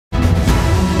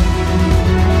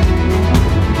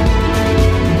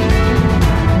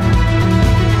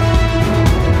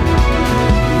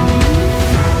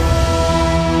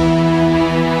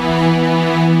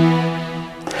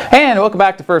welcome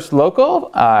back to First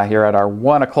Local here at our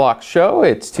 1 o'clock show.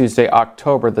 It's Tuesday,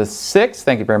 October the 6th.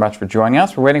 Thank you very much for joining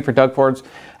us. We're waiting for Doug Ford's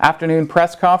afternoon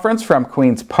press conference from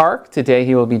Queen's Park. Today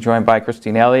he will be joined by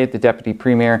Christine Elliott, the Deputy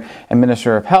Premier and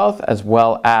Minister of Health, as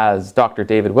well as Dr.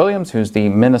 David Williams, who's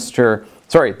the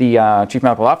Chief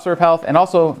Medical Officer of Health, and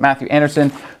also Matthew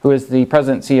Anderson, who is the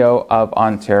President and CEO of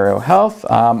Ontario Health.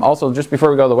 Also, just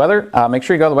before we go to the weather, make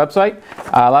sure you go to the website.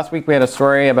 Last week we had a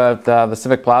story about the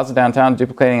Civic Plaza downtown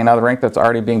duplicating another rink that's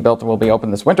already being built and will be open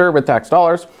this winter with tax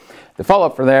dollars. The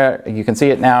follow-up for there, you can see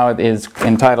it now, it is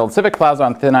entitled Civic Plaza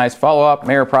on Thin Ice Follow-Up.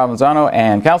 Mayor Provenzano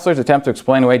and councillors attempt to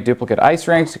explain away duplicate ice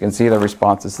rinks. You can see the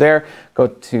responses there. Go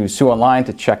to Sue Online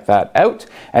to check that out.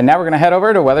 And now we're going to head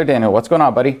over to Weather Daniel. What's going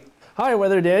on, buddy? Hi,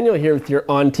 Weather Daniel here with your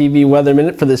on-TV Weather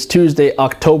Minute for this Tuesday,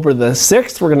 October the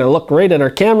 6th. We're going to look right at our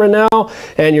camera now,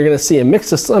 and you're going to see a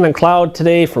mix of sun and cloud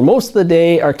today for most of the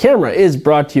day. Our camera is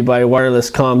brought to you by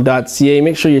wirelesscom.ca.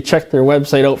 Make sure you check their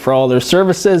website out for all their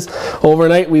services.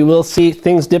 Overnight, we will see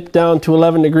things dip down to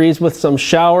 11 degrees with some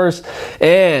showers.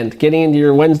 And getting into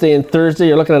your Wednesday and Thursday,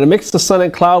 you're looking at a mix of sun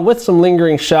and cloud with some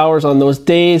lingering showers on those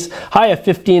days. High of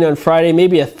 15 on Friday,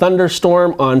 maybe a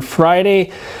thunderstorm on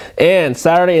Friday. And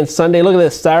Saturday and Sunday, look at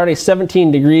this, Saturday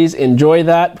 17 degrees, enjoy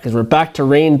that because we're back to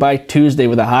rain by Tuesday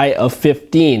with a high of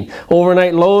 15.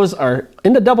 Overnight lows are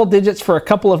in the double digits for a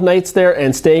couple of nights there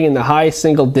and staying in the high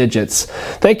single digits.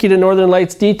 Thank you to Northern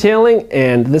Lights Detailing,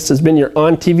 and this has been your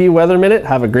On TV Weather Minute.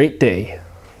 Have a great day.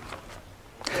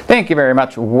 Thank you very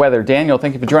much, Weather Daniel.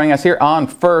 Thank you for joining us here on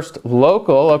First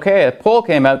Local. Okay, a poll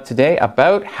came out today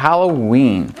about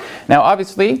Halloween. Now,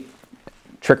 obviously,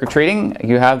 trick-or-treating,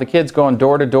 you have the kids going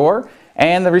door to door,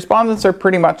 and the respondents are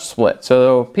pretty much split.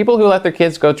 So people who let their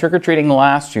kids go trick-or-treating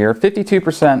last year,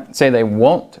 52% say they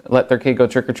won't let their kid go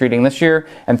trick-or-treating this year,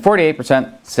 and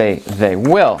 48% say they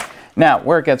will. Now,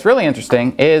 where it gets really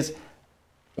interesting is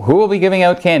who will be giving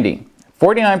out candy.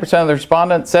 49% of the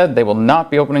respondents said they will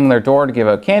not be opening their door to give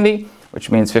out candy,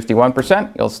 which means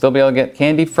 51% you'll still be able to get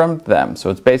candy from them. So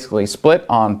it's basically split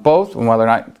on both, and whether or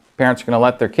not parents are going to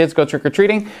let their kids go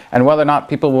trick-or-treating and whether or not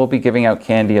people will be giving out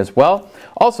candy as well.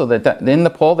 Also, in the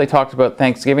poll, they talked about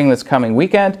Thanksgiving this coming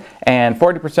weekend, and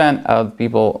 40% of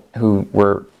people who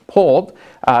were polled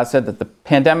said that the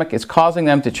pandemic is causing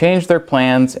them to change their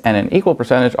plans, and an equal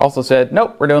percentage also said,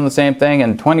 nope, we're doing the same thing,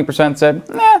 and 20% said,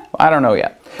 nah, I don't know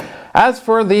yet. As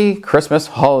for the Christmas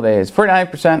holidays,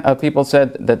 49% of people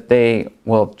said that they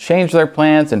will change their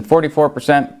plans, and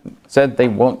 44% said they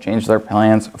won't change their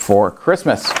plans for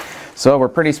Christmas. So we're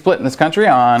pretty split in this country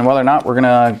on whether or not we're going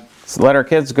to let our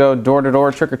kids go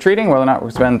door-to-door trick-or-treating, whether or not we're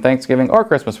going to spend Thanksgiving or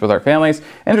Christmas with our families.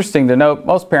 Interesting to note,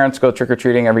 most parents go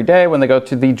trick-or-treating every day when they go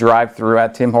to the drive-thru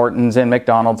at Tim Hortons and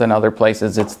McDonald's and other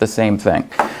places. It's the same thing.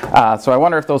 So I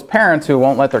wonder if those parents who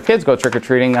won't let their kids go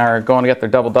trick-or-treating are going to get their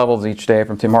double-doubles each day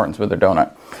from Tim Hortons with their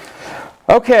donut.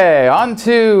 Okay, on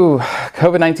to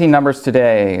COVID-19 numbers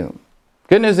today.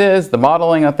 Good news is the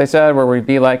modeling that they said where we'd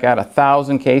be like at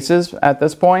 1,000 cases at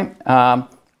this point,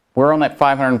 we're only at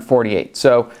 548.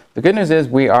 So the good news is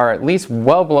we are at least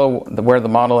well below where the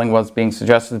modeling was being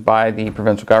suggested by the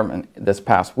provincial government this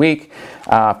past week.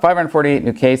 548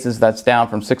 new cases, that's down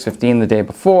from 615 the day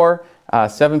before.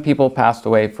 7 people passed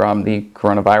away from the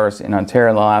coronavirus in Ontario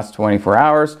in the last 24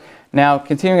 hours. Now,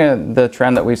 continuing the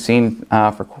trend that we've seen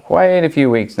for quite a few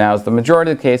weeks now is the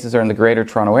majority of the cases are in the Greater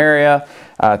Toronto area.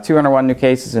 201 new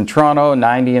cases in Toronto,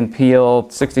 90 in Peel,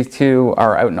 62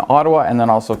 are out in Ottawa, and then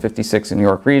also 56 in New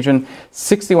York region.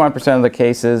 61% of the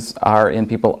cases are in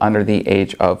people under the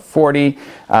age of 40.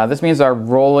 This means our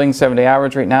rolling 7-day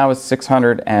average right now is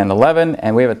 611,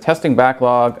 and we have a testing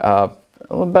backlog of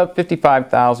about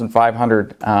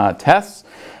 55,500 tests.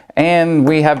 And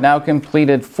we have now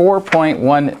completed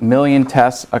 4.1 million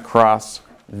tests across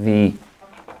the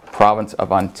province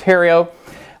of Ontario.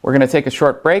 We're going to take a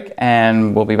short break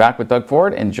and we'll be back with Doug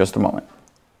Ford in just a moment.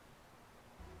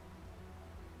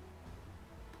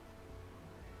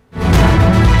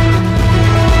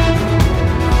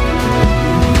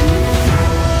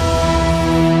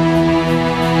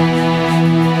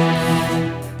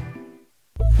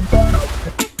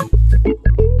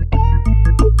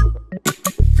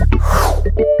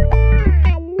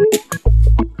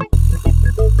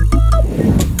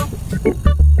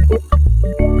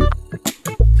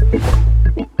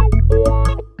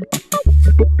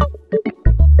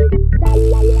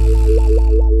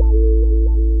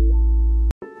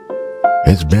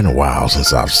 It's been a while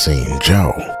since I've seen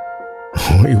Joe.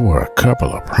 We were a couple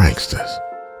of pranksters,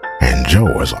 and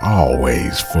Joe is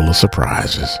always full of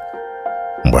surprises.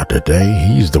 But today,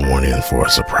 he's the one in for a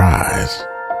surprise.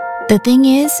 The thing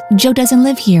is, Joe doesn't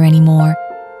live here anymore.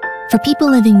 For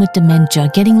people living with dementia,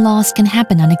 getting lost can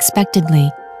happen unexpectedly.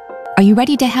 Are you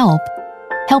ready to help?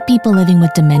 Help people living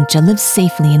with dementia live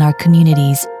safely in our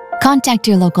communities. Contact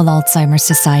your local Alzheimer's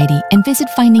Society and visit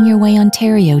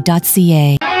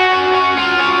findingyourwayontario.ca.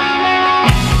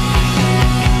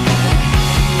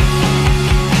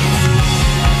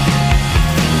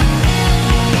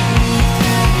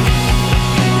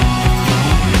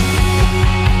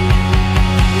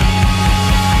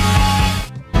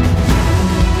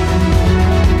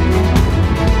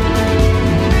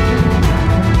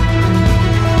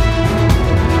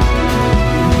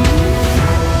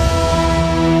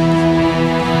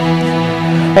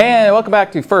 Welcome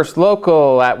back to First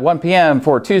Local at 1 p.m.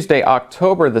 for Tuesday,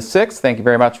 October the 6th. Thank you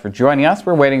very much for joining us.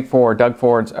 We're waiting for Doug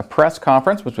Ford's press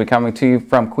conference, which will be coming to you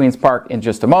from Queen's Park in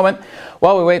just a moment.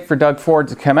 While we wait for Doug Ford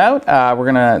to come out,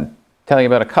 we're going to tell you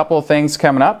about a couple of things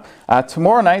coming up.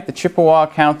 Tomorrow night, the Chippewa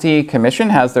County Commission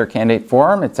has their candidate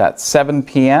forum. It's at 7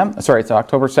 p.m. Sorry, it's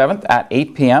October 7th at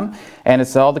 8 p.m. And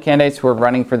it's all the candidates who are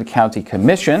running for the county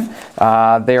commission.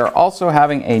 They are also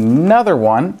having another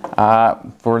one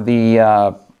for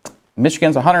the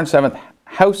Michigan's 107th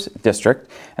House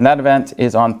District, and that event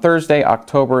is on Thursday,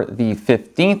 October the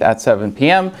 15th at 7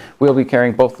 p.m. We'll be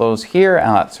carrying both those here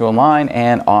at Sioux Online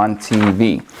and on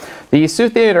TV. The Sioux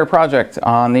Theatre Project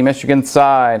on the Michigan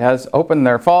side has opened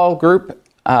their fall group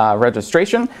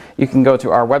registration. You can go to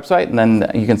our website and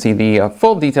then you can see the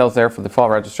full details there for the fall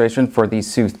registration for the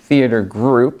Sioux Theatre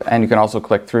group, and you can also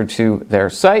click through to their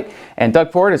site. And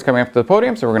Doug Ford is coming up to the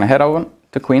podium, so we're going to head over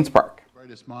to Queen's Park.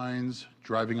 Brightest minds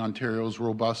driving Ontario's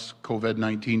robust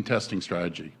COVID-19 testing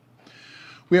strategy.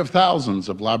 We have thousands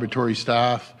of laboratory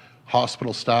staff,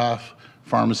 hospital staff,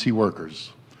 pharmacy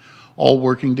workers, all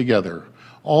working together,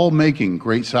 all making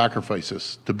great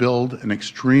sacrifices to build an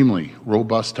extremely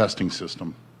robust testing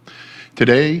system.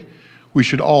 Today, we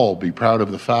should all be proud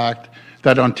of the fact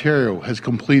that Ontario has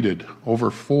completed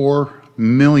over 4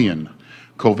 million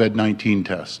COVID-19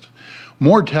 tests,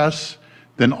 more tests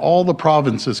than all the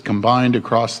provinces combined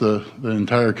across the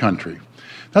entire country.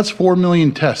 That's 4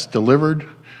 million tests delivered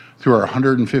through our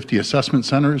 150 assessment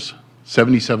centers,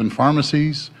 77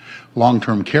 pharmacies,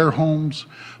 long-term care homes,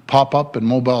 pop-up and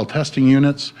mobile testing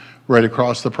units right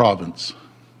across the province.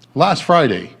 Last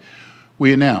Friday,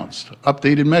 we announced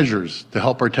updated measures to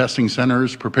help our testing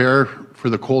centers prepare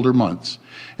for the colder months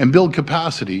and build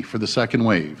capacity for the second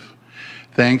wave.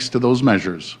 Thanks to those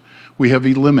measures, we have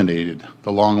eliminated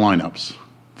the long lineups.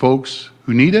 Folks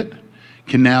who need it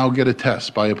can now get a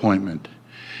test by appointment.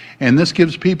 And this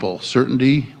gives people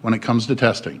certainty when it comes to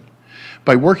testing.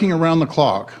 By working around the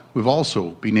clock, we've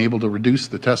also been able to reduce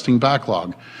the testing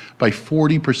backlog by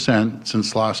 40%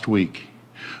 since last week.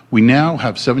 We now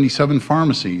have 77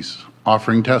 pharmacies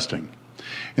offering testing,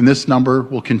 and this number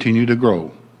will continue to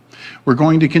grow. We're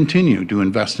going to continue to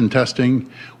invest in testing.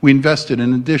 We invested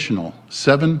an additional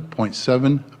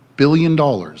 $7.7 billion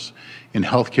in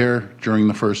healthcare during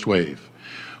the first wave.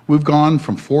 We've gone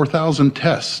from 4,000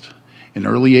 tests in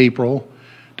early April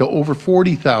to over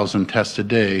 40,000 tests a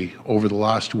day over the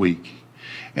last week.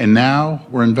 And now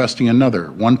we're investing another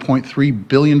 $1.3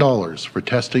 billion for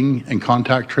testing and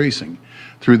contact tracing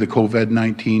through the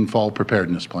COVID-19 Fall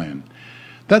Preparedness Plan.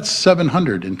 That's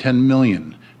 $710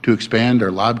 million to expand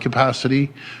our lab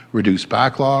capacity, reduce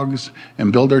backlogs,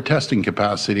 and build our testing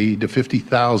capacity to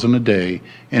 50,000 a day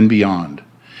and beyond.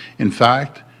 In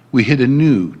fact, we hit a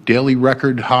new daily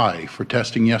record high for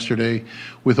testing yesterday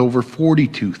with over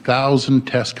 42,000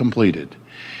 tests completed.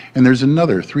 And there's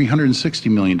another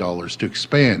 $360 million to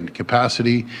expand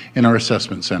capacity in our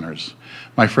assessment centers.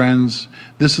 My friends,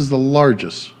 this is the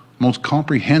largest, most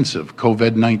comprehensive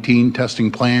COVID-19 testing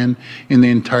plan in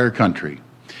the entire country.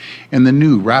 And the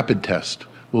new rapid test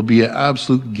will be an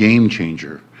absolute game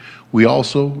changer. We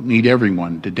also need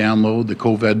everyone to download the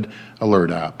COVID Alert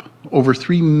app. Over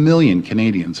 3 million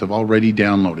Canadians have already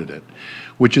downloaded it,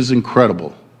 which is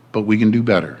incredible, but we can do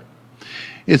better.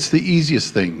 It's the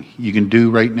easiest thing you can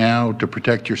do right now to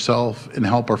protect yourself and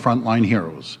help our frontline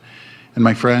heroes. And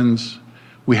my friends,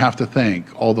 we have to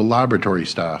thank all the laboratory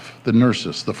staff, the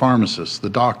nurses, the pharmacists, the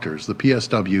doctors, the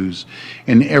PSWs,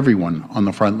 and everyone on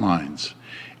the front lines.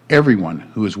 Everyone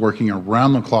who is working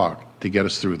around the clock to get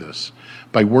us through this.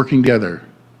 By working together,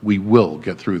 we will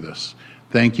get through this.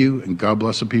 Thank you, and God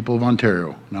bless the people of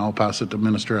Ontario. Now I'll pass it to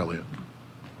Minister Elliott.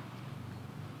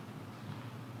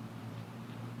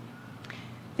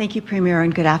 Thank you, Premier,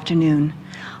 and good afternoon.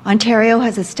 Ontario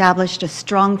has established a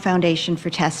strong foundation for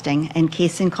testing and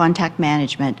case and contact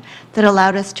management that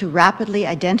allowed us to rapidly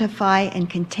identify and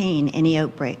contain any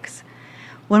outbreaks.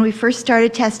 When we first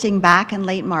started testing back in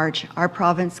late March, our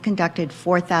province conducted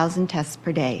 4,000 tests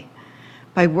per day.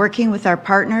 By working with our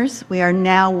partners, we are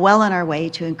now well on our way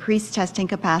to increase testing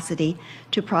capacity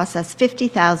to process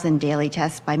 50,000 daily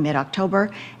tests by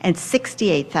mid-October and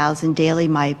 68,000 daily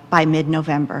by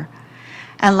mid-November.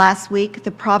 And last week,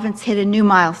 the province hit a new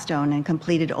milestone and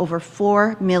completed over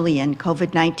 4 million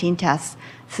COVID-19 tests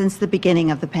since the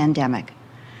beginning of the pandemic.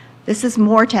 This is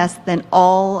more tests than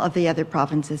all of the other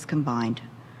provinces combined.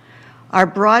 Our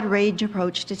broad range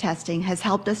approach to testing has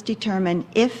helped us determine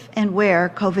if and where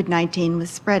COVID-19 was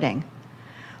spreading.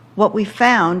 What we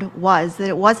found was that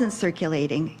it wasn't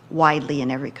circulating widely in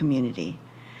every community.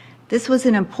 This was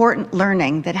an important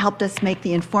learning that helped us make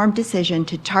the informed decision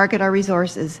to target our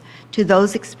resources to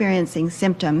those experiencing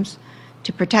symptoms,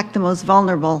 to protect the most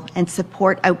vulnerable, and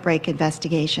support outbreak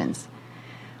investigations.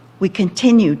 We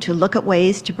continue to look at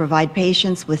ways to provide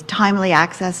patients with timely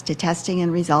access to testing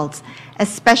and results,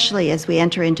 especially as we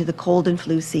enter into the cold and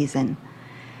flu season.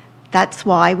 That's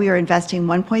why we are investing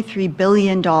 $1.3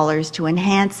 billion to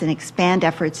enhance and expand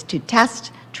efforts to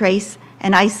test, trace,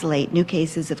 and isolate new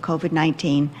cases of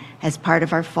COVID-19 as part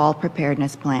of our fall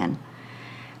preparedness plan.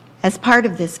 As part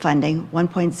of this funding,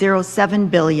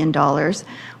 $1.07 billion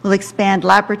will expand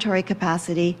laboratory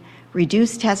capacity,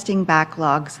 reduce testing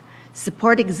backlogs,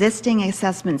 support existing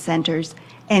assessment centres,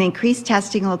 and increase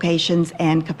testing locations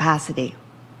and capacity.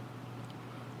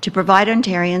 To provide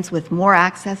Ontarians with more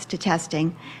access to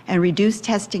testing and reduce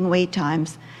testing wait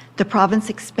times, the province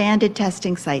expanded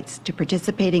testing sites to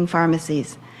participating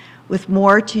pharmacies, with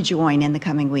more to join in the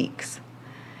coming weeks.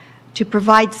 To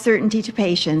provide certainty to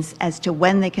patients as to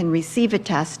when they can receive a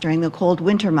test during the cold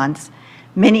winter months,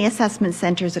 many assessment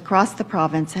centres across the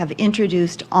province have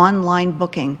introduced online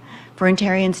booking for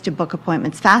Ontarians to book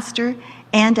appointments faster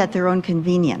and at their own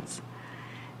convenience.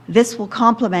 This will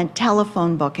complement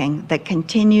telephone booking that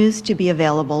continues to be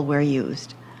available where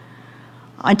used.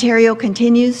 Ontario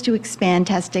continues to expand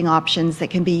testing options that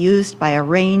can be used by a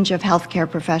range of healthcare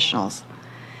professionals.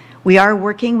 We are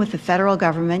working with the federal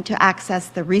government to access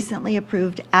the recently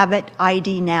approved Abbott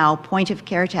ID Now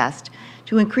point-of-care test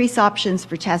to increase options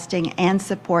for testing and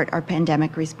support our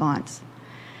pandemic response.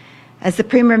 As the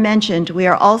Premier mentioned, we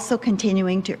are also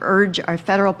continuing to urge our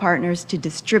federal partners to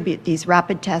distribute these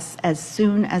rapid tests as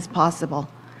soon as possible.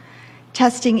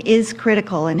 Testing is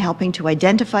critical in helping to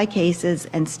identify cases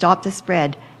and stop the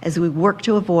spread as we work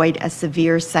to avoid a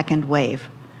severe second wave.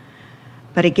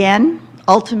 But again,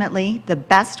 ultimately, the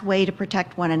best way to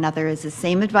protect one another is the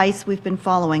same advice we've been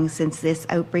following since this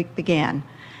outbreak began.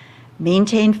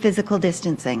 Maintain physical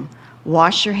distancing,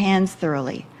 wash your hands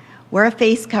thoroughly, wear a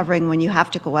face covering when you have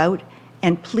to go out,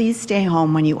 and please stay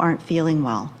home when you aren't feeling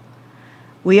well.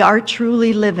 We are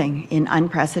truly living in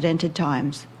unprecedented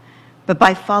times, but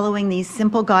by following these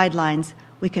simple guidelines,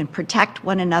 we can protect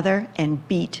one another and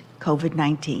beat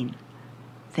COVID-19.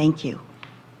 Thank you.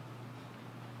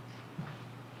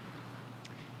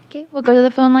 Okay, we'll go to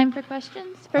the phone line for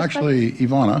questions. Actually,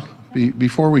 Ivana,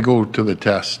 before we go to the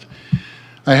test,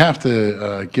 I have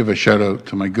to give a shout out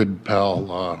to my good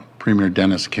pal, Premier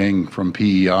Dennis King from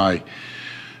PEI.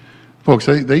 Folks,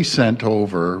 they sent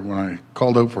over, when I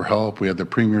called out for help, we had the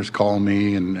premiers call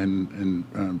me,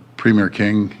 and Premier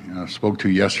King spoke to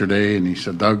yesterday, and he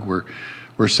said, Doug,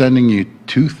 we're sending you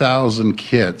 2,000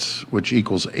 kits, which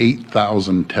equals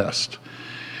 8,000 tests.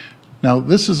 Now,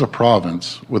 this is a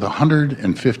province with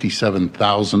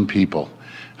 157,000 people,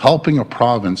 helping a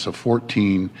province of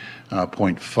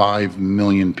 14.5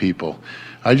 million people.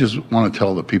 I just want to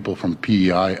tell the people from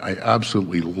PEI, I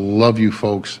absolutely love you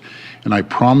folks, and I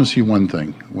promise you one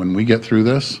thing, when we get through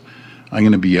this, I'm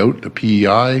going to be out to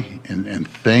PEI and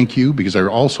thank you, because I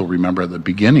also remember at the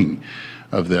beginning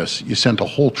of this, you sent a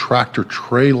whole tractor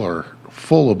trailer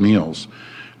full of meals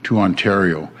to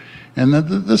Ontario. And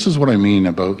this is what I mean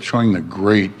about showing the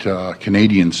great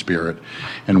Canadian spirit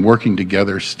and working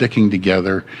together, sticking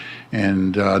together.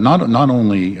 And not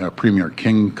only Premier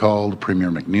King called, Premier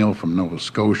McNeil from Nova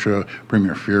Scotia,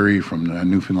 Premier Fury from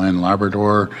Newfoundland and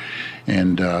Labrador,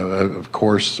 and of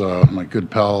course my good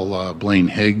pal Blaine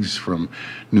Higgs from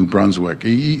New Brunswick.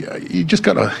 You just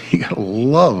gotta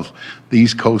love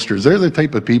these coasters. They're the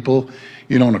type of people,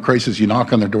 you know, in a crisis, you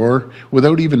knock on their door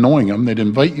without even knowing them. They'd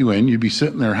invite you in. You'd be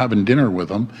sitting there having dinner with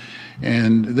them,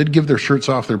 and they'd give their shirts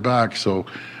off their back. So.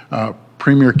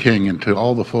 Premier King, and to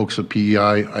all the folks at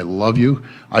PEI, I love you.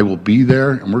 I will be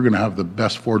there, and we're going to have the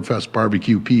best Ford Fest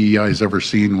barbecue PEI's ever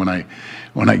seen when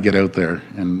I get out there.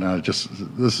 And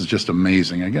this is just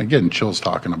amazing. I'm getting chills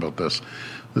talking about this.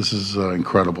 This is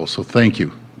incredible. So thank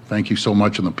you so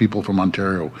much, and the people from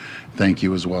Ontario, thank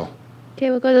you as well.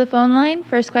 Okay, we'll go to the phone line.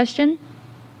 First question.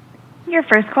 Your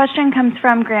first question comes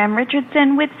from Graham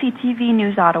Richardson with CTV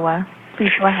News Ottawa.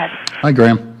 Please go ahead. Hi,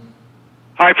 Graham.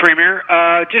 Hi, Premier.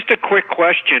 Just a quick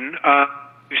question.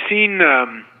 We've seen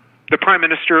the Prime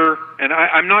Minister, and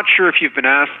I'm not sure if you've been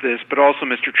asked this, but also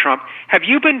Mr. Trump. Have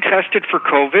you been tested for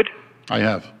COVID? I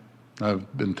have.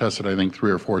 I've been tested, I think, 3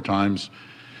 or 4 times.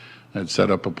 I'd set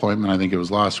up an appointment, I think it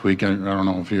was last week. I don't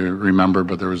know if you remember,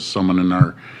 but there was someone in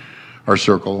our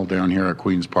circle down here at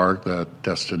Queen's Park that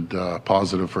tested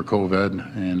positive for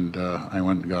COVID, and I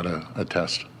went and got a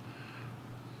test.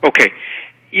 Okay.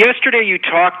 Yesterday you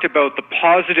talked about the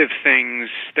positive things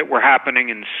that were happening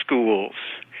in schools.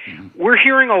 We're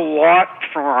hearing a lot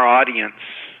from our audience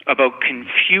about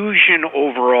confusion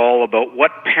overall about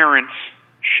what parents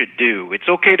should do. It's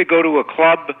okay to go to a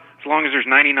club as long as there's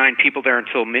 99 people there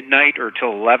until midnight or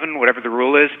till 11, whatever the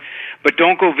rule is, but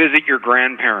don't go visit your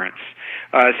grandparents.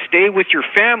 Stay with your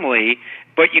family,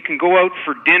 but you can go out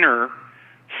for dinner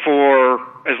for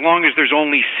as long as there's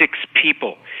only 6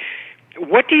 people.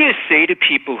 What do you say to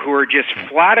people who are just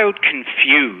flat out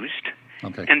confused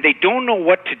and they don't know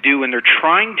what to do and they're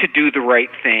trying to do the right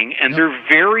thing and they're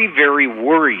very, very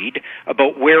worried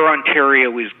about where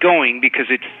Ontario is going because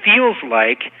it feels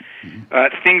like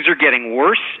things are getting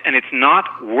worse and it's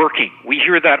not working. We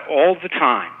hear that all the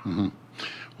time.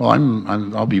 Well,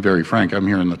 I'll be very frank. I'm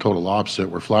hearing the total opposite.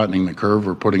 We're flattening the curve.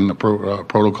 We're putting the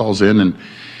protocols in,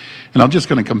 and I'm just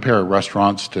going to compare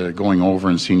restaurants to going over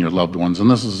and seeing your loved ones. And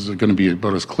this is going to be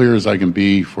about as clear as I can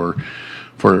be for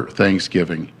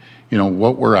Thanksgiving. You know,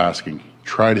 what we're asking,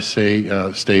 try to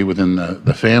stay within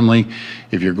the family.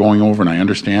 If you're going over, and I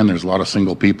understand there's a lot of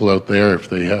single people out there, if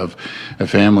they have a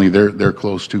family they're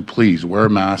close to, please wear a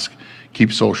mask,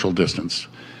 keep social distance.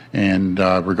 And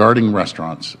regarding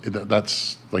restaurants,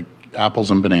 that's like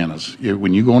apples and bananas.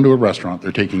 When you go into a restaurant,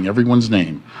 they're taking everyone's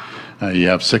name. You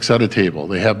have 6 at a table.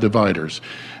 They have dividers.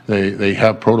 They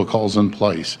have protocols in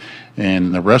place.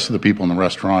 And the rest of the people in the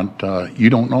restaurant, you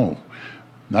don't know.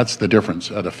 That's the difference.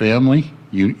 At a family,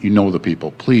 you know the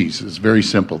people. Please, it's very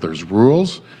simple. There's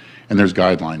rules and there's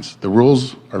guidelines. The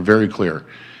rules are very clear.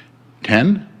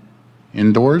 10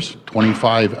 indoors,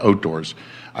 25 outdoors.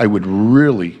 I would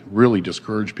really, really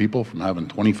discourage people from having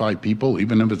 25 people,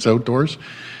 even if it's outdoors.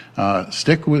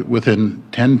 Stick within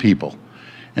 10 people.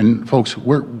 And folks,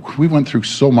 we went through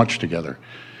so much together.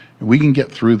 We can get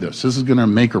through this. This is going to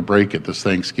make or break it this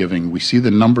Thanksgiving. We see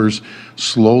the numbers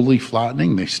slowly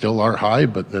flattening. They still are high,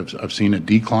 but I've seen a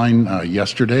decline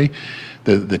yesterday.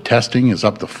 The testing is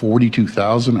up to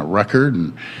 42,000, a record.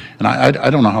 And I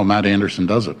don't know how Matt Anderson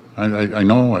does it. I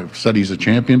know I've said he's a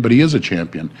champion, but he is a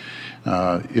champion.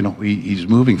 You know, he's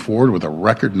moving forward with a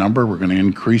record number. We're going to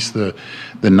increase the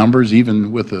numbers,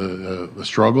 even with the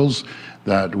struggles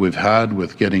that we've had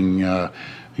with getting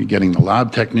the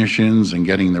lab technicians and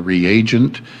getting the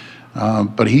reagent.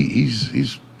 But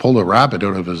he's pulled a rabbit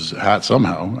out of his hat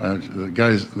somehow. The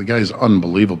guy's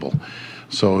unbelievable.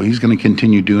 So he's going to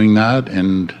continue doing that,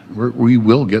 and we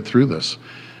will get through this.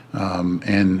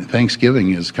 And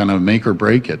Thanksgiving is kind of make or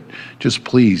break it. Just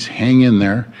please hang in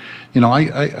there. You know,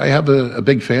 I have a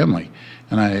big family,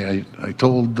 and I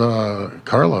told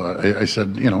Carla, I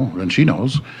said, you know, and she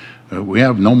knows, we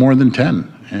have no more than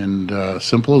 10, and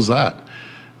simple as that.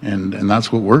 And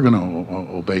that's what we're going to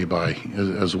obey by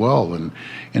as well.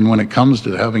 And when it comes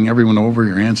to having everyone over,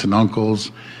 your aunts and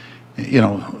uncles, you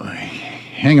know,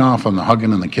 hang off on the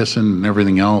hugging and the kissing and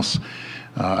everything else.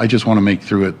 I just want to make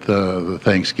through it the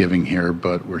Thanksgiving here,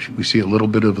 but we see a little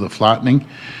bit of the flattening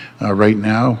right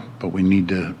now, but we need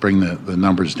to bring the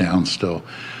numbers down still.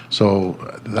 So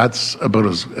that's about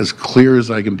as clear as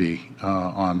I can be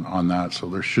on that. So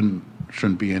there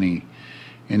shouldn't be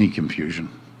any confusion.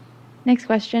 Next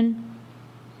question.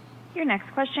 Your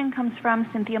next question comes from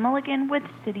Cynthia Mulligan with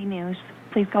City News.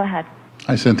 Please go ahead.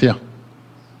 Hi, Cynthia.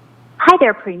 Hi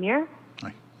there, Premier.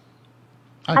 Hi.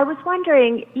 I was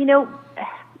wondering, you know,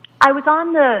 I was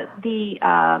on the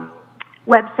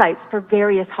websites for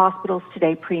various hospitals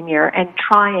today, Premier, and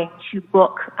trying to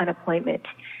book an appointment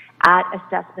at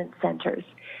assessment centers.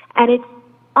 And it's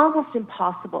almost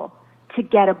impossible to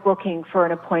get a booking for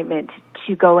an appointment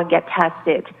to go and get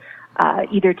tested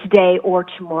either today or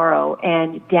tomorrow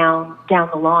and down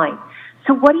the line.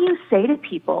 So what do you say to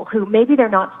people who maybe they're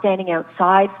not standing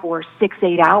outside for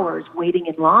 6-8 hours waiting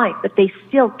in line, but they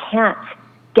still can't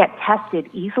get tested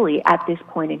easily at this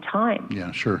point in time?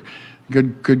 Yeah, sure.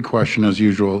 Good question as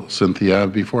usual, Cynthia.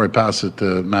 Before I pass it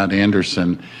to Matt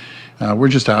Anderson, we're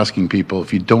just asking people,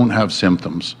 if you don't have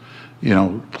symptoms, you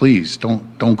know, please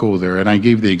don't go there. And I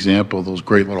gave the example, those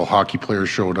great little hockey players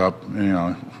showed up, you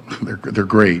know, they're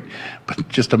great. But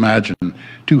just imagine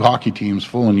 2 hockey teams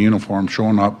full in uniform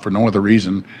showing up for no other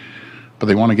reason, but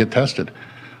they want to get tested.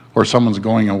 Or someone's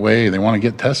going away, they want to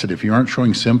get tested. If you aren't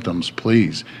showing symptoms,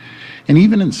 please. And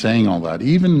even in saying all that,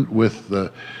 even with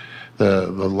the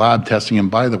lab testing, and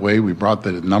by the way, we brought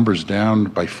the numbers down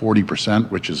by 40%,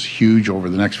 which is huge over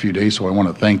the next few days, so I want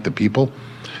to thank the people.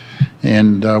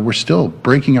 And we're still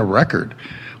breaking a record.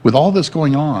 With all this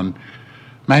going on,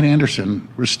 Matt Anderson,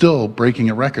 we're still breaking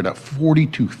a record at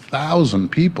 42,000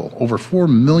 people, over 4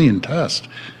 million tests.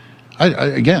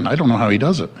 Again, I don't know how he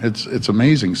does it. It's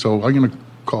amazing. So I'm going to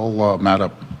call Matt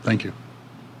up. Thank you.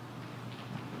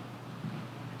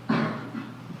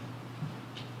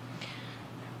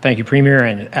 Thank you, Premier,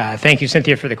 and thank you,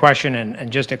 Cynthia, for the question.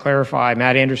 And just to clarify,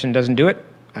 Matt Anderson doesn't do it.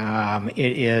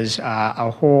 It is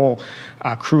a whole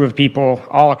crew of people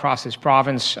all across this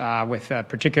province, with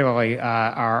particularly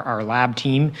our lab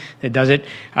team that does it.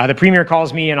 The Premier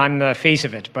calls me and I'm the face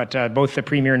of it, but both the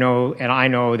Premier know and I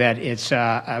know that it's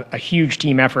a huge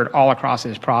team effort all across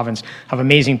this province of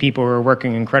amazing people who are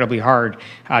working incredibly hard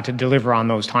to deliver on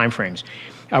those timeframes.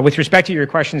 With respect to your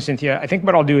question, Cynthia, I think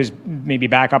what I'll do is maybe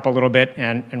back up a little bit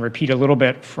and repeat a little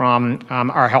bit from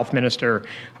our health minister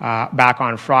back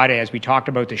on Friday as we talked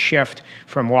about the shift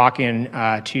from walk-in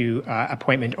to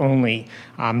appointment only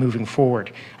moving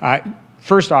forward.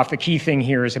 First off, the key thing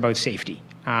here is about safety.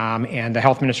 And the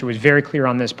health minister was very clear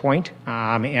on this point,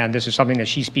 and this is something that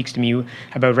she speaks to me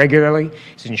about regularly,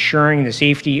 is ensuring the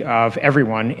safety of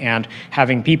everyone and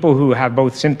having people who have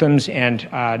both symptoms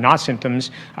and not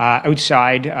symptoms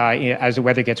outside as the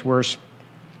weather gets worse.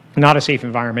 Not a safe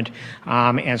environment,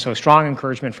 and so strong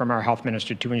encouragement from our health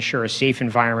minister to ensure a safe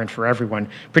environment for everyone,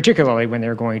 particularly when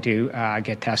they're going to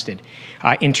get tested.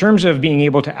 In terms of being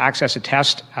able to access a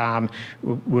test,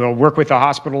 we'll work with the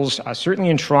hospitals. Certainly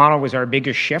in Toronto was our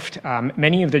biggest shift.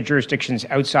 Many of the jurisdictions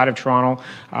outside of Toronto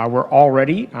were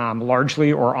already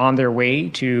largely or on their way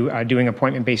to doing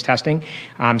appointment-based testing.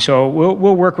 So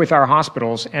we'll work with our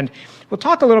hospitals, and we'll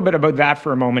talk a little bit about that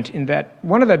for a moment, in that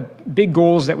one of the big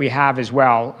goals that we have as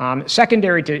well,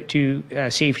 secondary to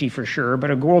safety for sure,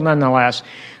 but a goal nonetheless,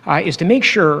 is to make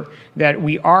sure that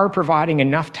we are providing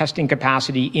enough testing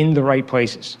capacity in the right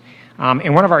places.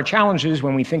 And one of our challenges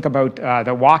when we think about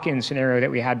the walk-in scenario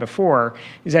that we had before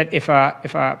is that if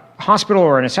a hospital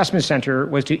or an assessment center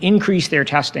was to increase their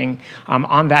testing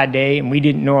on that day and we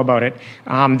didn't know about it,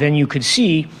 then you could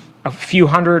see a few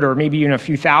hundred or maybe even a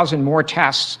few thousand more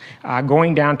tests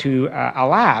going down to a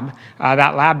lab,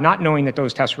 that lab not knowing that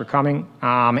those tests were coming,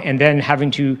 and then having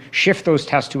to shift those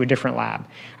tests to a different lab.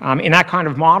 In that kind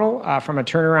of model, from a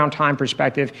turnaround time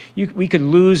perspective, we could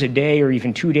lose a day or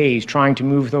even 2 days trying to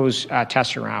move those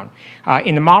tests around.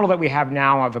 In the model that we have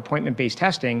now of appointment-based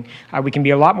testing, we can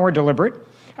be a lot more deliberate.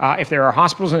 If there are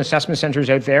hospitals and assessment centers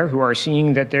out there who are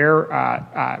seeing that their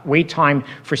wait time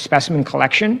for specimen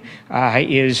collection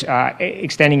is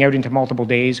extending out into multiple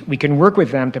days, we can work with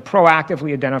them to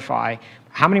proactively identify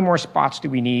how many more spots do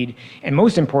we need, and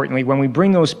most importantly, when we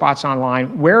bring those spots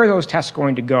online, where are those tests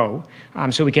going to go,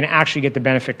 so we can actually get the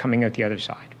benefit coming out the other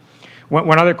side.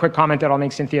 One other quick comment that I'll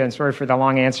make, Cynthia, and sorry for the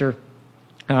long answer.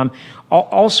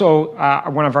 Also,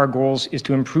 one of our goals is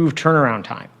to improve turnaround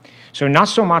time. So not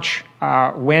so much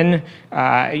when,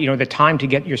 the time to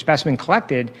get your specimen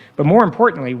collected, but more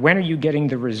importantly, when are you getting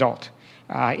the result?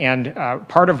 And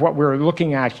part of what we're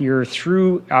looking at here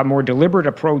through a more deliberate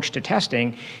approach to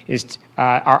testing is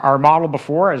our model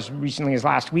before, as recently as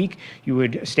last week, you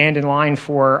would stand in line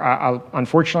for,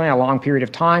 unfortunately, a long period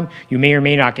of time. You may or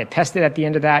may not get tested at the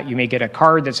end of that. You may get a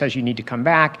card that says you need to come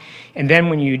back. And then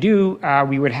when you do,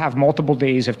 we would have multiple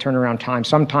days of turnaround time,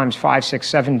 sometimes 5, 6,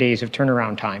 7 days of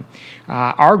turnaround time.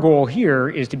 Our goal here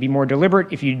is to be more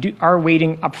deliberate. If you are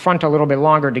waiting up front a little bit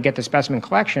longer to get the specimen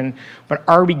collection, but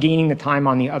are we gaining the time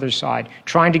on the other side,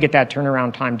 trying to get that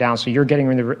turnaround time down so you're getting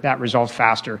that result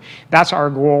faster. That's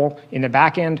our goal in the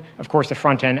back end. Of course, the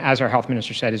front end, as our health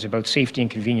minister said, is about safety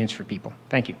and convenience for people.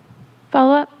 Thank you.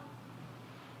 Follow up?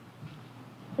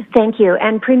 Thank you.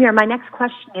 And Premier, my next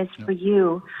question is for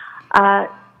you.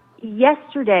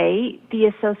 Yesterday, the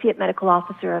Associate Medical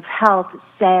Officer of Health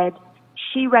said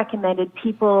she recommended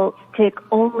people stick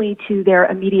only to their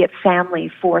immediate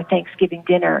family for Thanksgiving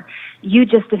dinner. You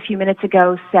just a few minutes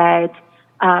ago said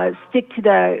stick to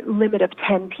the limit of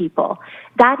 10 people.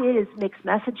 That is mixed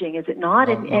messaging, is it not?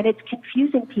 And it's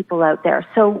confusing people out there.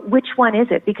 So which one is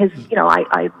it? Because,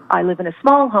 I live in a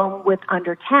small home with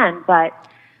under 10, but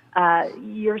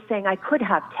you're saying I could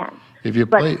have 10. If you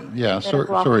play,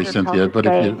 sorry, Cynthia, but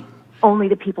if you... Only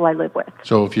the people I live with.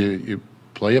 So if you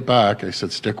play it back, I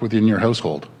said stick within your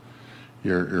household.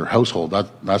 Your household,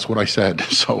 that's what I said.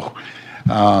 So...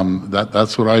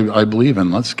 that's what I believe in.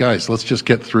 Let's just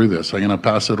get through this. I'm going to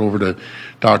pass it over to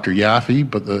Dr. Yaffe,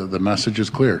 but the message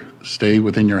is clear. Stay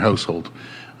within your household.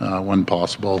 when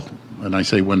possible. And I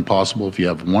say when possible, if you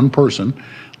have one person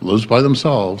lives by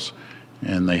themselves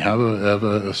and they have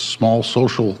a small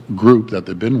social group that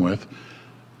they've been with,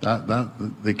 that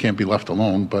they can't be left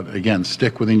alone. But again,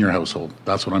 stick within your household.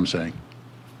 That's what I'm saying.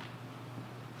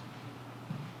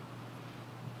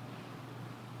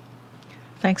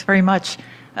 Thanks very much.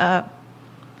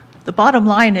 The bottom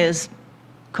line is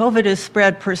COVID is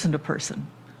spread person to person.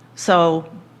 So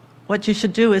what you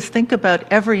should do is think about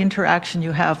every interaction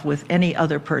you have with any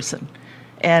other person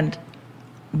and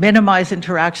minimize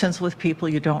interactions with people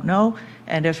you don't know.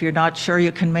 And if you're not sure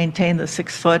you can maintain the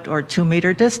 6 foot or 2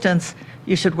 meter distance,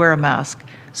 you should wear a mask.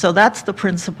 So that's the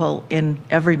principle in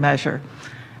every measure.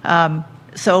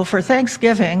 So for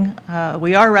Thanksgiving,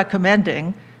 we are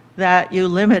recommending that you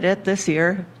limit it this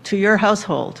year to your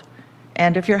household.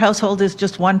 And if your household is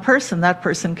just one person, that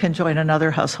person can join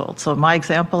another household. So in my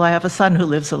example, I have a son who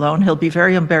lives alone. He'll be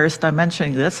very embarrassed I'm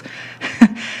mentioning this.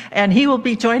 And he will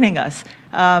be joining us.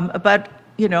 But,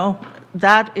 you know,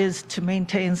 that is to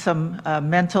maintain some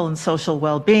mental and social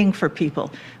well-being for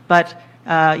people. But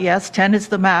yes, 10 is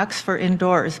the max for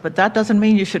indoors, but that doesn't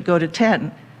mean you should go to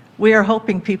 10. We are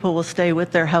hoping people will stay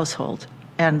with their household.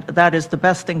 And that is the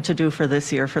best thing to do for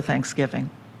this year for Thanksgiving.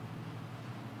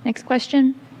 Next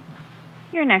question.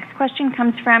 Your next question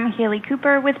comes from Haley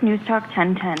Cooper with News Talk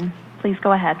 1010. Please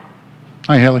go ahead.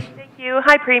 Hi, Haley. Thank you.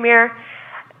 Hi, Premier.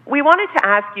 We wanted to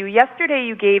ask you, yesterday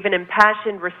you gave an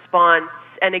impassioned response,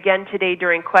 and again today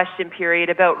during question period,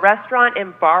 about restaurant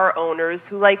and bar owners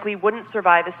who likely wouldn't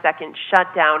survive a second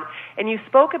shutdown. And you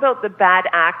spoke about the bad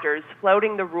actors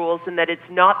flouting the rules and that it's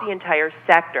not the entire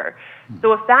sector.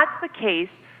 So if that's the case,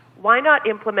 why not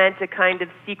implement a kind of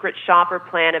secret shopper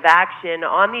plan of action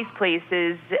on these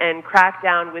places and crack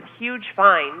down with huge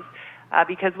fines?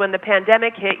 Because when the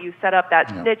pandemic hit, you set up that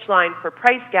snitch line for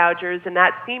price gougers, and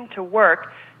that seemed to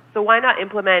work. So why not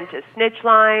implement a snitch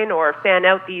line or fan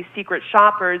out these secret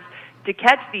shoppers to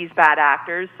catch these bad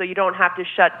actors so you don't have to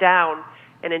shut down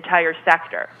an entire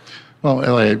sector? Well,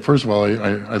 Ellie, first of all,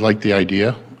 I like the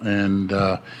idea, and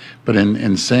but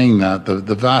in saying that,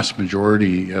 the vast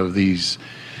majority of these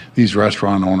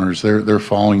restaurant owners, they're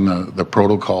following the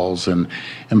protocols, and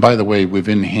by the way, we've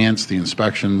enhanced the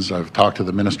inspections. I've talked to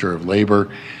the Minister of Labor.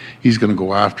 He's going to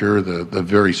go after the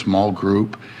very small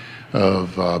group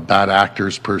of bad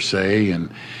actors per se, and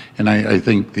I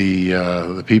think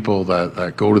the people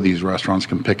that go to these restaurants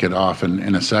can pick it off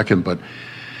in a second, but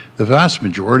the vast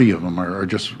majority of them are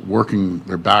just working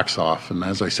their backs off. And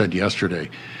as I said yesterday,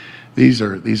 these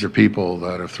are people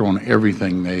that have thrown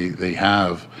everything they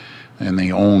have and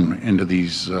they own into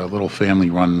these little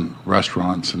family-run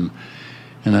restaurants, and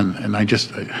I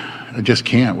just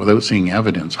can't without seeing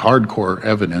evidence, hardcore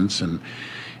evidence, and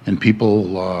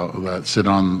people that sit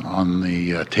on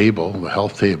the table, the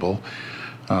health table.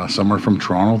 Some are from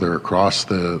Toronto, they're across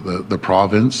the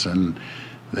province, and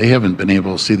they haven't been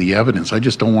able to see the evidence. I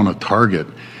just don't want to target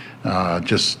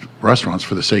just restaurants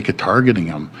for the sake of targeting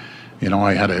them. You know,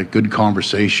 I had a good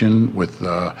conversation with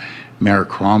Mayor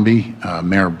Crombie,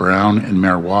 Mayor Brown, and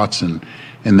Mayor Watson,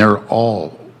 and they're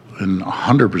all in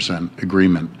 100%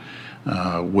 agreement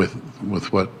with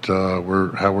what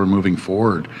how we're moving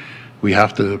forward. We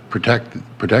have to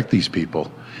protect these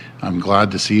people. I'm glad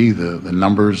to see the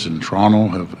numbers in Toronto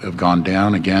have gone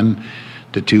down again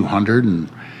to 200, and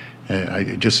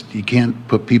you can't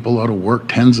put people out of work.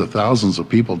 Tens of thousands of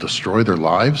people destroy their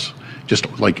lives,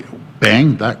 just like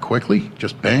bang, that quickly,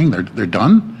 just bang, they're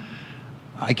done.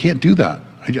 I can't do that.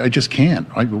 I just can't.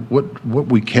 What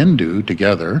we can do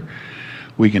together,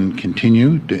 we can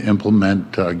continue to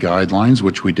implement guidelines,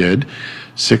 which we did.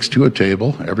 6 to a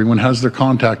table. Everyone has their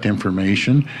contact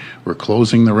information. We're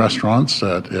closing the restaurants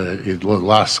at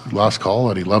last call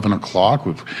at 11 o'clock.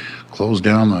 We've closed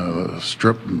down the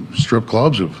strip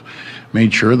clubs. We've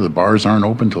made sure the bars aren't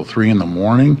open till 3 in the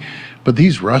morning. But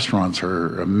these restaurants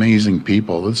are amazing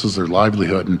people. This is their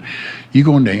livelihood. And you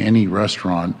go into any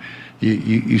restaurant,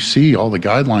 you see all the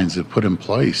guidelines they've put in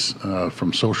place,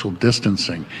 from social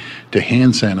distancing to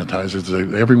hand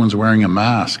sanitizers. Everyone's wearing a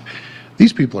mask.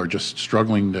 These people are just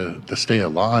struggling to stay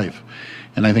alive.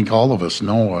 And I think all of us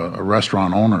know a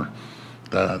restaurant owner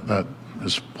that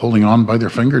is holding on by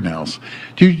their fingernails.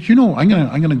 Do you know, I'm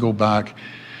gonna go back.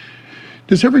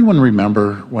 Does everyone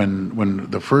remember when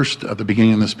at the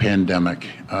beginning of this pandemic,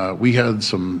 we had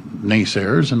some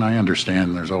naysayers, and I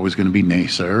understand there's always going to be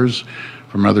naysayers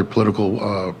from other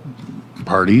political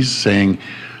parties saying,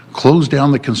 close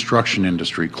down the construction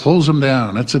industry, close them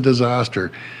down, it's a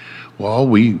disaster. Well,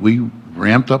 we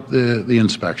ramped up the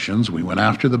inspections. We went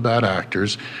after the bad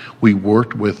actors. We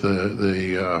worked with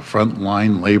the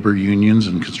frontline labor unions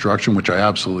and construction, which I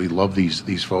absolutely love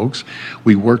these folks.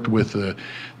 We worked with the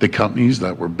companies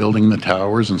that were building the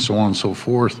towers and so on and so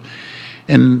forth.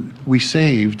 And we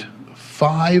saved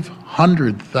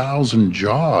 500,000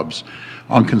 jobs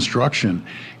on construction.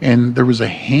 And there was a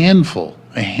handful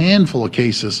of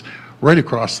cases right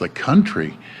across the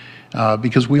country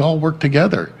because we all worked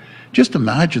together. Just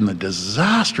imagine the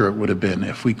disaster it would have been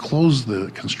if we closed the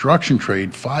construction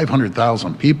trade,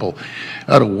 500,000 people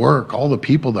out of work, all the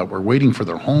people that were waiting for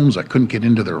their homes that couldn't get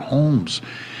into their homes.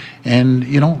 And,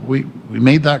 you know, we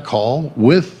made that call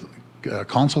with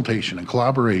consultation and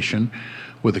collaboration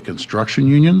with the construction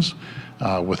unions,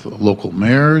 with the local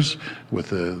mayors, with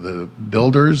the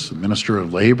builders, the Minister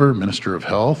of Labor, Minister of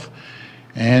Health,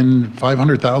 and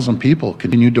 500,000 people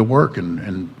continued to work,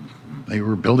 and they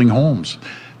were building homes.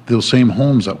 Those same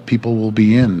homes that people will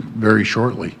be in very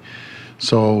shortly.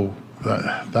 So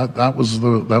that was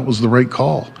the right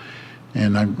call,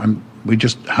 and we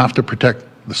just have to protect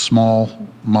the small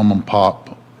mom and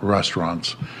pop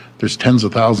restaurants. There's tens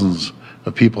of thousands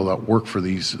of people that work for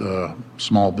these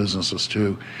small businesses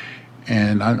too,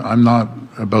 and I'm not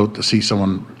about to see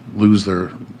someone lose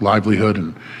their livelihood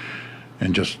and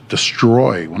just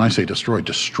destroy. When I say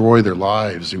destroy their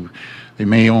lives. They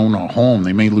may own a home,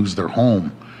 they may lose their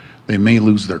home. They may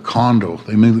lose their condo.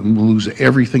 They may lose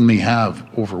everything they have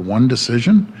over one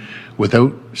decision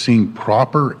without seeing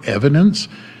proper evidence,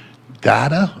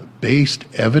 data-based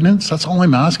evidence. That's all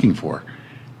I'm asking for.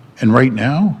 And right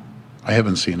now, I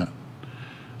haven't seen it.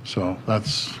 So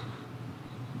that's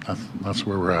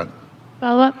where we're at.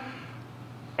 Follow-up?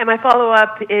 And my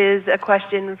follow-up is a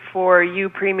question for you,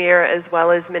 Premier, as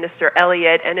well as Minister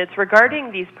Elliott, and it's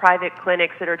regarding these private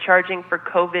clinics that are charging for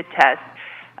COVID tests.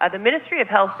 The Ministry of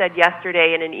Health said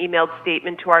yesterday in an emailed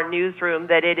statement to our newsroom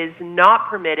that it is not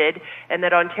permitted and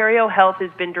that Ontario Health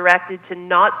has been directed to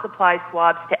not supply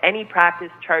swabs to any practice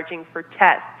charging for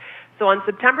tests. So on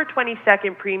September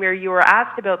 22nd, Premier, you were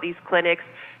asked about these clinics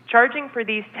charging for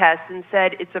these tests and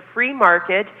said it's a free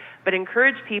market, but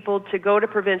encourage people to go to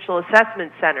provincial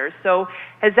assessment centers. So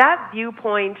has that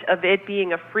viewpoint of it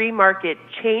being a free market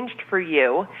changed for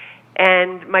you?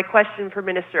 And my question for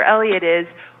Minister Elliott is,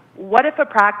 what if a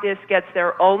practice gets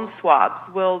their own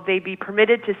swabs? Will they be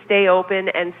permitted to stay open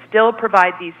and still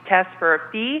provide these tests for a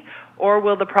fee, or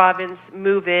will the province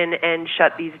move in and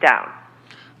shut these down?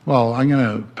 Well, I'm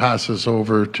going to pass this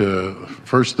over to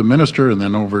first the Minister and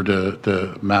then over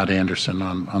to Matt Anderson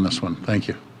on this one. Thank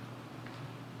you.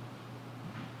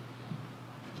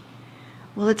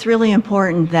 Well, it's really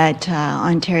important that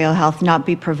Ontario Health not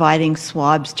be providing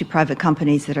swabs to private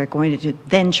companies that are going to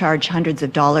then charge hundreds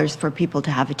of dollars for people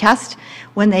to have a test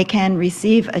when they can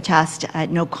receive a test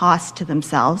at no cost to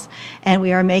themselves. And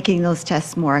we are making those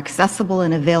tests more accessible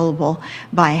and available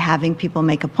by having people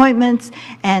make appointments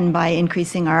and by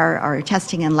increasing our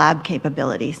testing and lab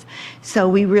capabilities. So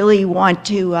we really want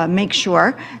to make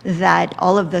sure that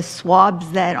all of the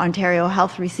swabs that Ontario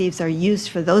Health receives are used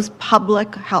for those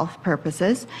public health purposes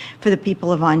for the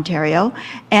people of Ontario.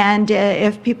 And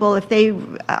if they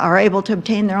are able to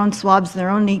obtain their own swabs, their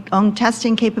own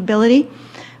testing capability,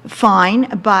 fine,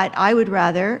 but I would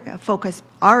rather focus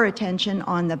our attention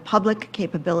on the public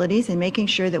capabilities and making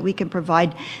sure that we can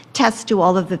provide tests to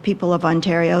all of the people of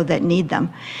Ontario that need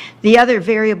them. The other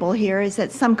variable here is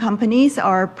that some companies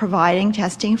are providing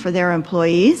testing for their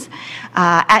employees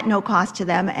at no cost to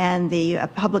them, and the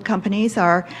public companies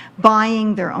are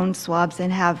buying their own swabs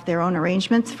and have their own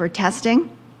arrangements for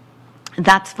testing.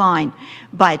 That's fine,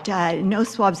 but no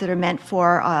swabs that are meant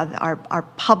for our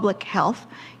public health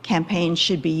campaigns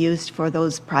should be used for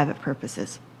those private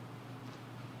purposes.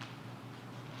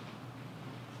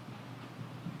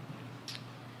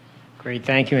 Great,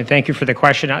 thank you, and thank you for the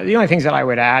question. The only things that I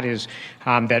would add is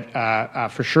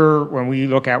that for sure, when we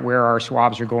look at where our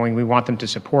swabs are going, we want them to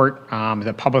support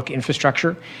the public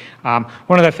infrastructure.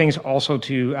 One of the things also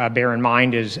to bear in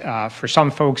mind is for some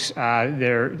folks,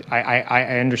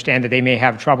 I understand that they may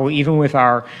have trouble even with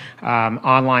our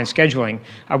online scheduling.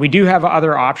 We do have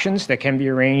other options that can be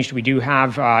arranged. We do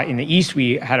have, in the East,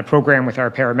 we had a program with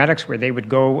our paramedics where they would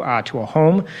go to a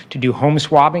home to do home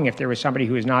swabbing if there was somebody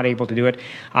who is not able to do it.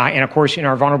 And of course, in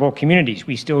our vulnerable communities,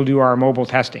 we still do our mobile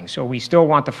testing. So we still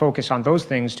want to focus on those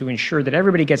things to ensure that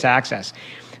everybody gets access.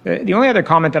 The only other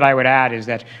comment that I would add is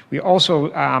that we also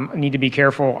need to be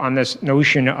careful on this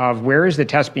notion of where is the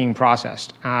test being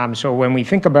processed. So when we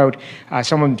think about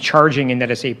someone charging in that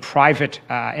it's a private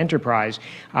enterprise,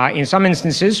 in some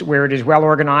instances where it is well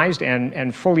organized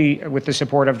and fully with the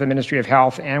support of the Ministry of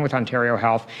Health and with Ontario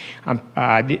Health,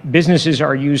 businesses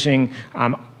are using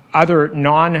other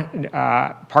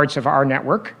parts of our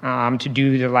network to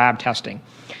do the lab testing.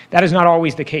 That is not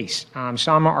always the case.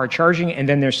 Some are charging and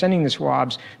then they're sending the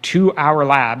swabs to our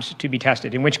labs to be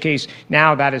tested, in which case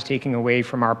now that is taking away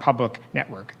from our public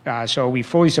network. So we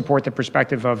fully support the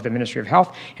perspective of the Ministry of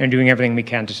Health and doing everything we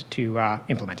can to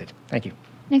implement it. Thank you.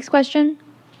 Next question.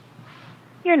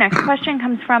 Your next question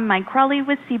comes from Mike Crawley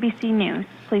with CBC News.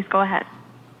 Please go ahead.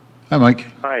 Hi, Mike.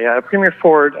 Hi, Premier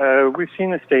Ford. We've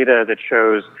seen this data that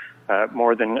shows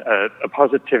more than a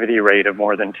positivity rate of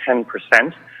more than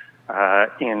 10%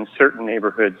 in certain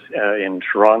neighborhoods in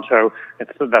Toronto.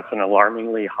 That's an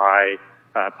alarmingly high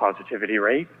positivity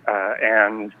rate,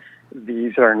 and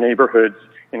these are neighborhoods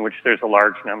in which there's a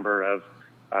large number of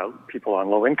people on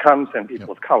low incomes and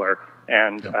people of color.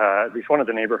 And at least one of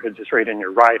the neighborhoods is right in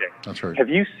your riding. That's right. Have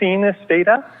you seen this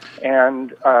data,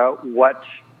 and what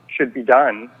should be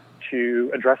done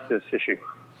to address this issue?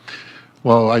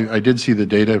 Well, I did see the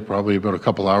data probably about a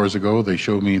couple hours ago. They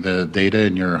showed me the data,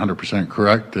 and you're 100%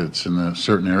 correct. It's in the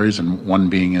certain areas, and one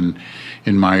being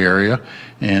in my area.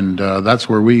 And that's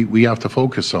where we have to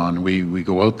focus on. We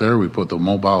go out there, we put the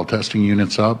mobile testing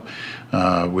units up,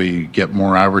 we get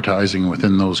more advertising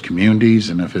within those communities,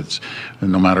 and if it's,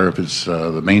 no matter if it's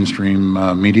the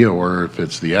mainstream media or if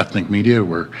it's the ethnic media,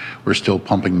 we're still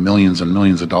pumping millions and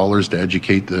millions of dollars to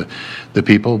educate the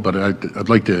people. But I'd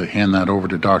like to hand that over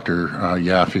to Dr.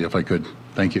 Yaffe, if I could.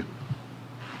 Thank you.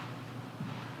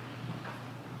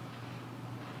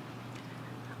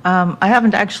 I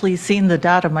haven't actually seen the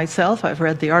data myself. I've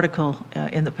read the article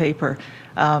in the paper.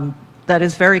 That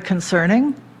is very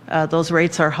concerning. Those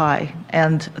rates are high.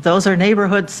 And those are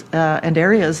neighborhoods and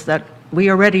areas that we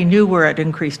already knew were at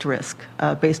increased risk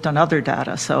based on other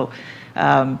data. So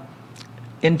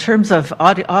in terms of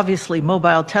obviously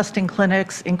mobile testing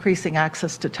clinics, increasing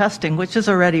access to testing, which is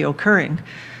already occurring,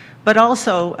 but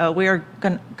also we are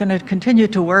going to continue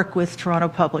to work with Toronto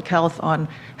Public Health on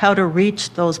how to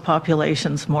reach those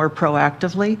populations more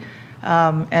proactively.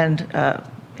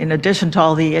 In addition to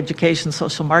all the education,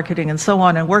 social marketing, and so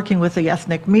on, and working with the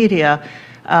ethnic media,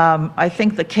 I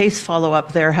think the case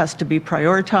follow-up there has to be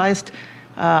prioritized.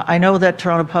 I know that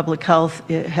Toronto Public Health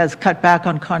has cut back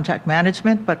on contact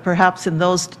management, but perhaps in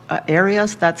those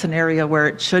areas, that's an area where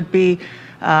it should be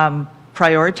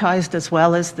prioritized, as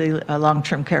well as the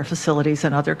long-term care facilities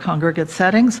and other congregate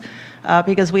settings,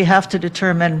 because we have to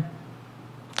determine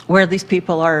where these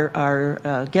people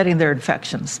are getting their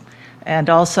infections.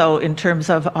 And also in terms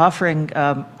of offering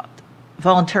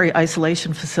voluntary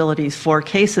isolation facilities for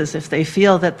cases if they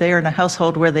feel that they are in a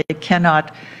household where they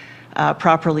cannot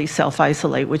properly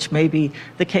self-isolate, which may be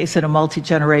the case in a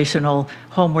multi-generational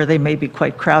home where they may be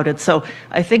quite crowded. So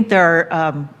I think there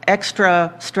are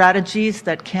extra strategies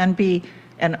that can be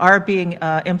and are being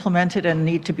implemented and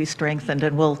need to be strengthened,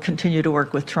 and we'll continue to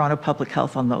work with Toronto Public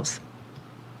Health on those.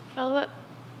 Follow-up.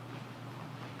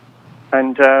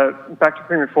 And back to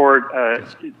Premier Ford,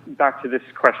 back to this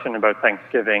question about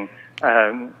Thanksgiving.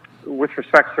 With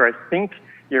respect, sir, I think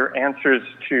your answers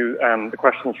to the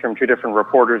questions from two different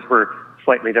reporters were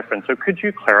slightly different. So could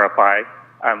you clarify,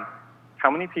 how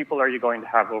many people are you going to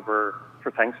have over for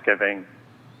Thanksgiving?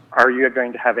 Are you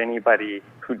going to have anybody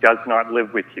who does not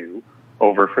live with you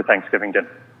over for Thanksgiving dinner?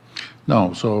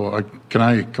 No. So can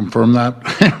I confirm that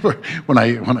when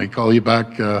I call you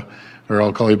back, or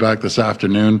I'll call you back this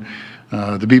afternoon?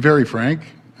 To be very frank,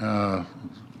 I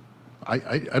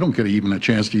don't get even a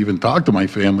chance to even talk to my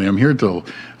family. I'm here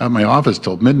at my office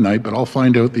till midnight, but I'll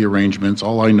find out the arrangements.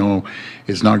 All I know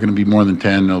is not going to be more than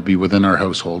 10. It'll be within our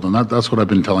household, and that's what I've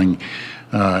been telling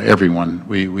everyone.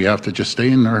 We have to just stay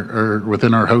in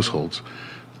within our households.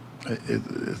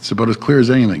 It's about as clear as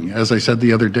anything. As I said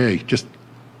the other day, just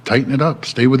tighten it up.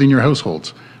 Stay within your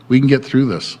households. We can get through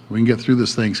this. We can get through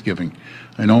this Thanksgiving.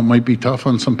 I know it might be tough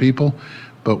on some people,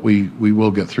 but we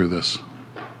will get through this.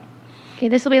 Okay,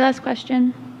 this will be the last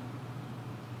question.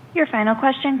 Your final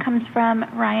question comes from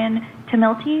Ryan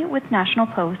Tamilty with National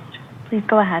Post. Please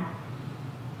go ahead.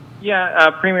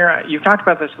 Yeah, Premier, you've talked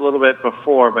about this a little bit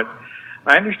before, but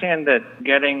I understand that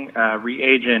getting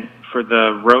reagent for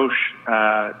the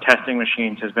Roche testing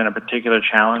machines has been a particular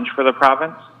challenge for the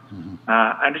province. Mm-hmm.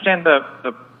 I understand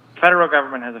the federal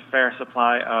government has a fair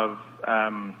supply of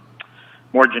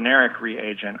more generic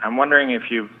reagent. I'm wondering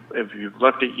if you've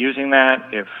looked at using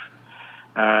that, if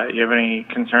You have any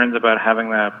concerns about having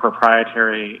the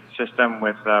proprietary system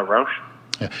with Roche?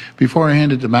 Yeah. Before I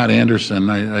hand it to Matt Anderson,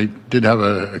 I did have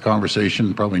a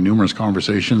conversation, probably numerous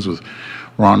conversations with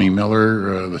Ronnie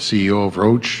Miller, the CEO of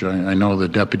Roche. I know the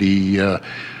Deputy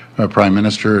Prime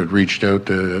Minister had reached out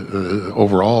to the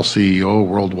overall CEO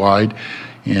worldwide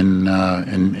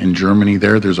in Germany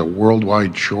there. There's a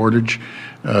worldwide shortage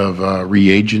of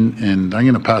reagent, and I'm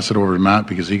going to pass it over to Matt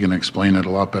because he can explain it a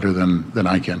lot better than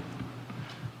I can.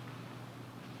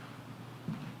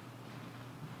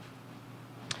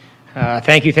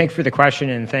 Thank you for the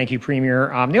question, and thank you, Premier.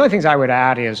 The only things I would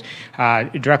add is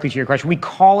directly to your question, we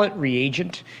call it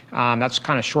reagent. That's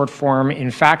kind of short form.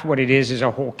 In fact, what it is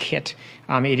a whole kit.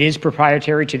 It is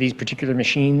proprietary to these particular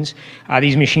machines.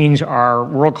 These machines are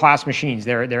world-class machines.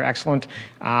 They're excellent.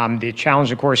 The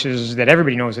challenge, of course, is that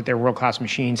everybody knows that they're world-class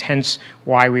machines, hence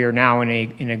why we are now in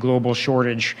a global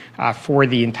shortage for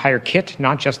the entire kit,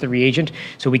 not just the reagent.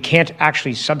 So we can't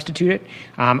actually substitute it.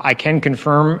 I can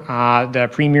confirm the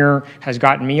Premier has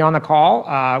gotten me on the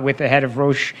call with the head of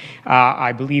Roche,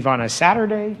 I believe on a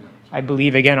Saturday. I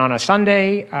believe again on a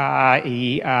Sunday.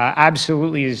 He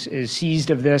absolutely is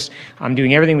seized of this. I'm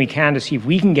doing everything we can to see if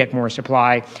we can get more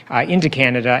supply into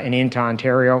Canada and into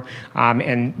Ontario.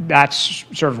 And that's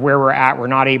sort of where we're at. We're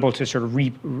not able to sort of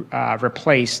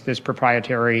replace this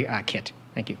proprietary kit.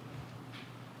 Thank you.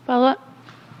 Follow-up?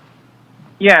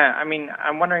 Yeah, I mean,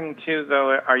 I'm wondering too,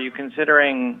 though, are you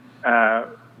considering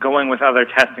going with other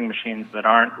testing machines that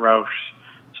aren't Roche,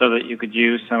 so that you could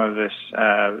use some of this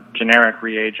generic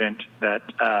reagent that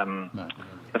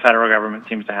the federal government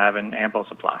seems to have in ample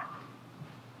supply?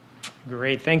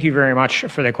 Great. Thank you very much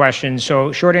for the question.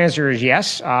 So short answer is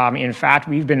yes. In fact,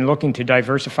 we've been looking to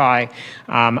diversify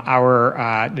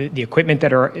the equipment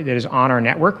that is on our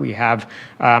network. We have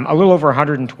a little over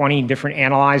 120 different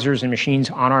analyzers and machines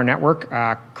on our network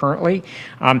currently.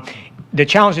 The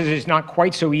challenge is it's not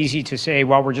quite so easy to say,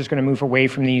 well, we're just going to move away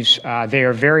from these. They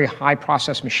are very high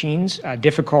process machines,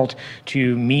 difficult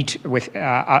to meet with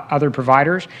other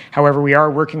providers. However, we are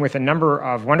working with a number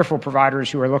of wonderful providers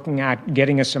who are looking at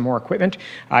getting us some more equipment.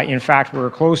 In fact, we're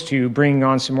close to bringing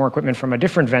on some more equipment from a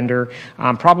different vendor,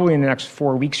 probably in the next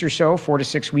 4 weeks or so, 4 to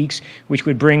 6 weeks, which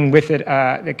would bring with it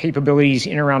the capabilities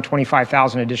in around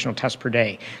 25,000 additional tests per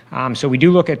day. So we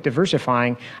do look at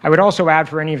diversifying. I would also add,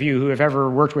 for any of you who have ever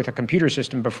worked with a computer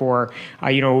system before,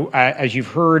 as you've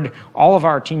heard, all of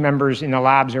our team members in the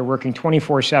labs are working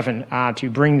 24/7 to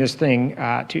bring this thing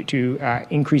to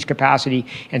increase capacity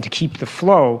and to keep the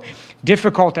flow.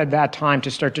 Difficult at that time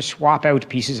to start to swap out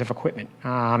pieces of equipment,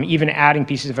 even adding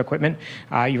pieces of equipment.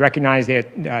 You recognize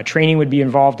that training would be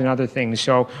involved in other things.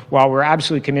 So while we're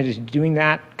absolutely committed to doing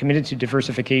that, committed to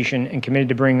diversification, and committed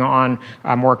to bring on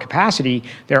more capacity,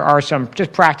 there are some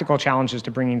just practical challenges to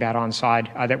bringing that on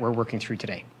side that we're working through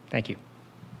today. Thank you.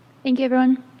 Thank you,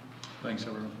 everyone. Thanks,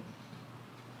 everyone.